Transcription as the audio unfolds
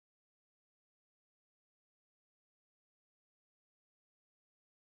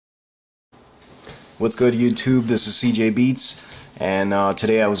What's good, YouTube? This is CJ Beatz, and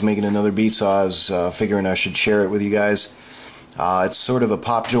today I was making another beat, so I was figuring I should share it with you guys. It's sort of a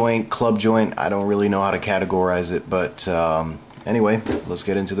pop joint, club joint. I don't really know how to categorize it, but anyway, let's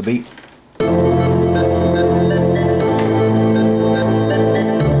get into the beat.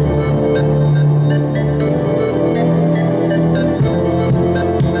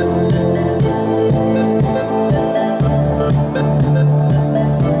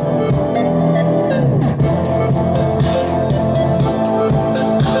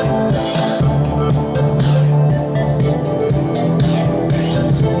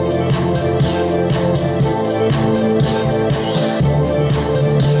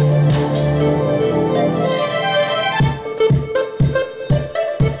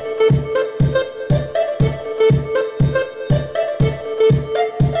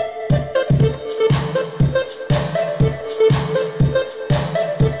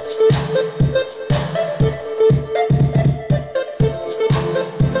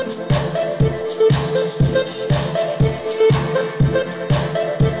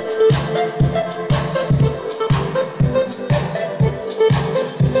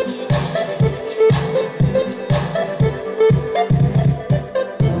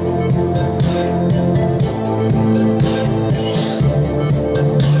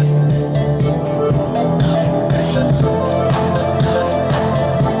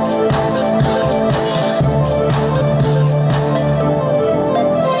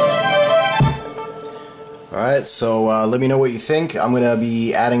 Alright, so let me know what you think. I'm going to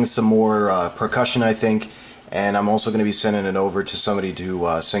be adding some more percussion, I think, and I'm also going to be sending it over to somebody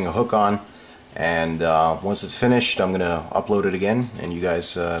to sing a hook on. And once it's finished, I'm going to upload it again, and you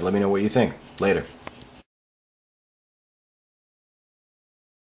guys let me know what you think. Later.